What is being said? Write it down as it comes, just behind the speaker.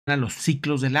a los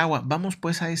ciclos del agua. Vamos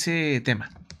pues a ese tema.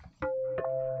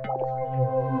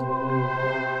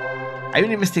 Hay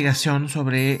una investigación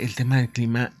sobre el tema del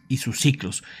clima y sus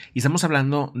ciclos, y estamos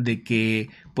hablando de que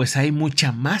pues hay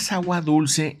mucha más agua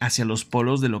dulce hacia los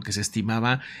polos de lo que se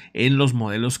estimaba en los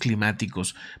modelos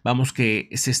climáticos. Vamos, que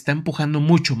se está empujando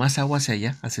mucho más agua hacia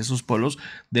allá, hacia esos polos,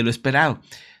 de lo esperado.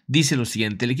 Dice lo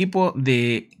siguiente: el equipo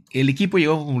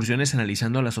llegó a conclusiones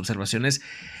analizando las observaciones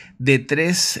de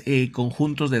tres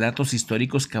conjuntos de datos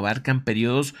históricos que abarcan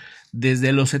periodos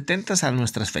desde los 70 a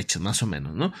nuestras fechas, más o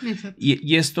menos, ¿no?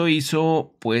 Y esto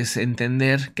hizo pues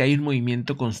entender que hay un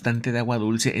movimiento constante de agua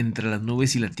dulce entre las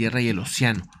nubes y la tierra y el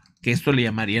océano, que esto le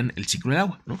llamarían el ciclo del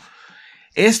agua, ¿no?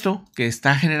 Esto que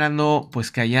está generando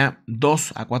pues que haya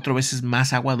 2 a 4 veces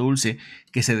más agua dulce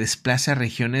que se desplace a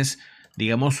regiones,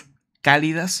 digamos,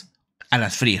 cálidas a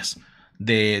las frías.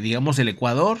 Digamos, el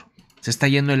Ecuador, se está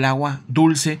yendo el agua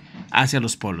dulce hacia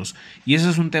los polos. Y eso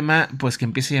es un tema pues que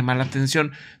empieza a llamar la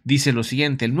atención. Dice lo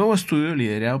siguiente: el nuevo estudio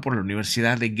liderado por la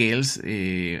Universidad de Gales,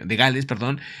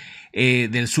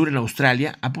 del sur en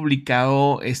Australia, ha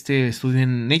publicado este estudio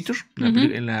en Nature,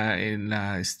 en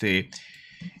la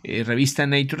revista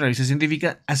Nature, revista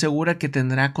científica. Asegura que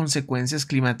tendrá consecuencias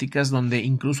climáticas donde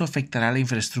incluso afectará la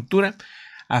infraestructura,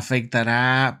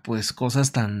 afectará pues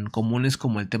cosas tan comunes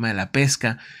como el tema de la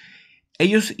pesca.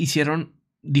 Ellos hicieron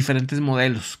diferentes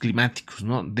modelos climáticos,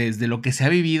 ¿no? Desde lo que se ha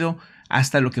vivido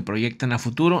hasta lo que proyectan a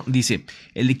futuro. Dice,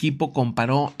 el equipo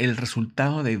comparó el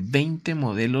resultado de 20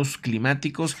 modelos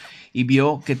climáticos y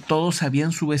vio que todos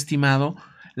habían subestimado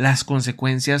las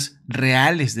consecuencias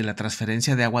reales de la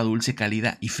transferencia de agua dulce,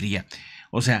 cálida y fría.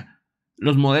 O sea,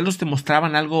 los modelos te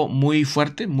mostraban algo muy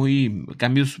fuerte,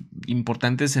 cambios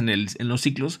importantes en los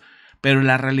ciclos, pero en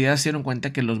la realidad se dieron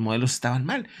cuenta que los modelos estaban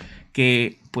mal,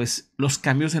 que pues los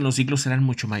cambios en los ciclos eran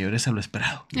mucho mayores a lo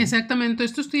esperado, ¿no? Exactamente,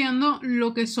 estoy estudiando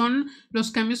lo que son los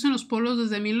cambios en los polos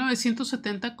desde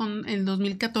 1970 con el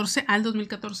 2014 al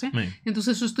 2014. Sí.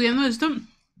 Entonces, estudiando esto,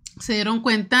 se dieron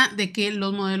cuenta de que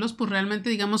los modelos pues realmente,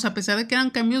 digamos, a pesar de que eran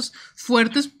cambios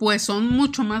fuertes, pues son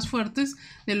mucho más fuertes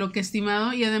de lo que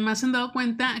estimado, y además se han dado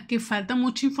cuenta que falta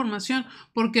mucha información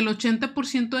porque el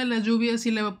 80% de las lluvias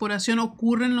y la evaporación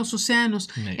ocurre en los océanos,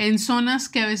 en zonas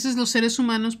que a veces los seres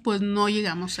humanos pues no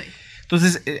llegamos ahí.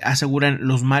 Entonces aseguran,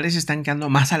 los mares están quedando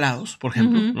más salados, por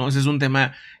ejemplo, ¿no? Ese es un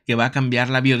tema que va a cambiar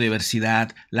la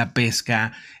biodiversidad, la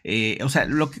pesca, o sea,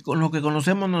 lo que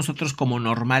conocemos nosotros como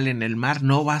normal en el mar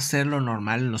no va a ser lo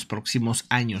normal en los próximos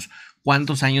años.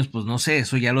 ¿Cuántos años? Pues no sé,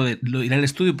 eso ya lo dirá el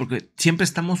estudio, porque siempre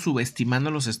estamos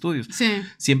subestimando los estudios. Sí.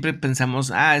 Siempre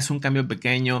pensamos, es un cambio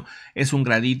pequeño, es un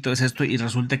gradito, es esto, y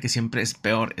resulta que siempre es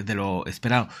peor de lo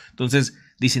esperado. Entonces,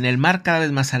 dicen, el mar cada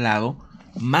vez más salado,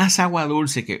 más agua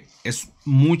dulce, que es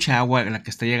mucha agua la que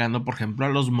está llegando, por ejemplo, a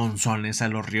los monzones, a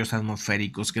los ríos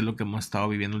atmosféricos, que es lo que hemos estado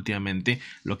viviendo últimamente,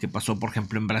 lo que pasó, por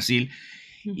ejemplo, en Brasil.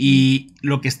 Y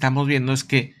lo que estamos viendo es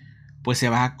que pues se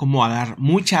va como a dar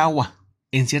mucha agua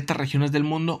en ciertas regiones del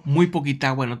mundo, muy poquita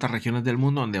agua en otras regiones del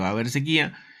mundo donde va a haber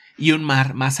sequía, y un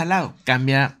mar más salado.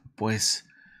 Cambia pues,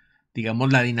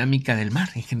 digamos, la dinámica del mar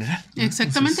en general, ¿no?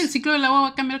 Exactamente. Entonces, el ciclo del agua va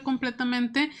a cambiar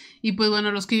completamente, y pues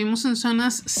bueno, los que vivimos en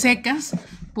zonas secas,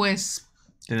 pues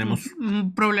tenemos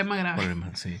un problema grave.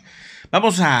 Sí.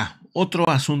 Vamos a otro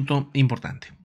asunto importante.